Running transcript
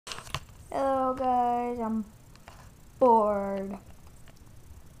Well, guys, I'm bored.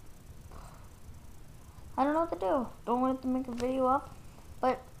 I don't know what to do. Don't want to make a video up,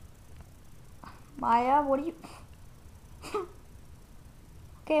 but Maya, what do you?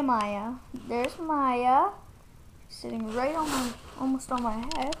 Okay, Maya. There's Maya, sitting right on my, almost on my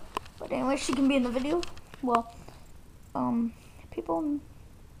head. But anyway, she can be in the video. Well, people.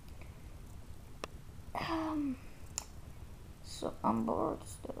 So I'm bored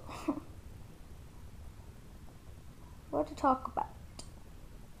still. What to talk about?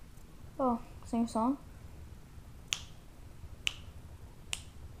 Oh, sing a song.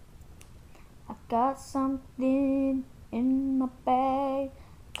 I got something in my bag.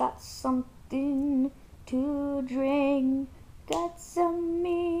 Got something to drink. Got some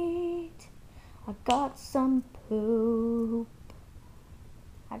meat. I got some poop.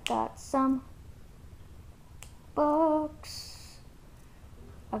 I got some books.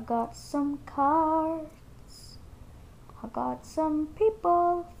 I got some cards. I got some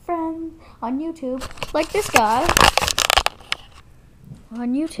people, friends on YouTube, like this guy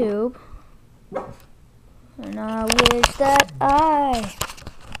on YouTube. And I wish that I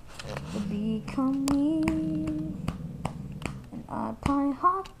would become me. And I play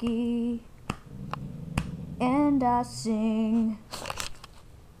hockey. And I sing.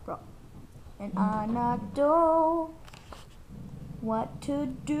 Bro. And I not know what to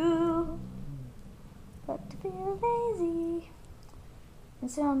do but to feel lazy and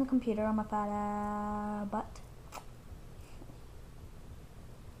sit on the computer on my fat butt.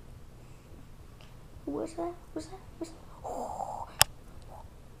 Who was that? Who's that? Who's that? Oh.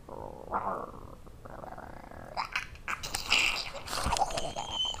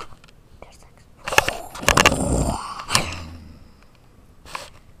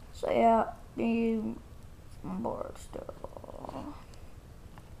 So yeah, I'm bored still.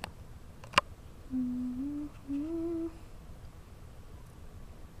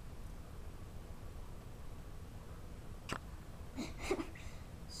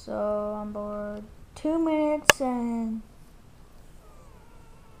 So I'm bored. 2 minutes and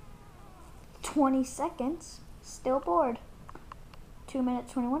 20 seconds. Still bored. 2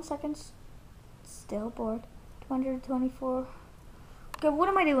 minutes 21 seconds. Still bored. 224. Okay, what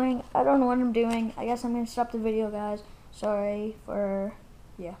am I doing? I don't know what I'm doing. I guess I'm gonna stop the video, guys. Sorry for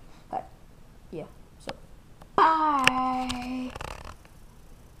but yeah. So bye.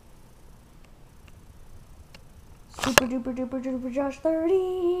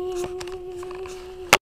 SuperDuperJosh30.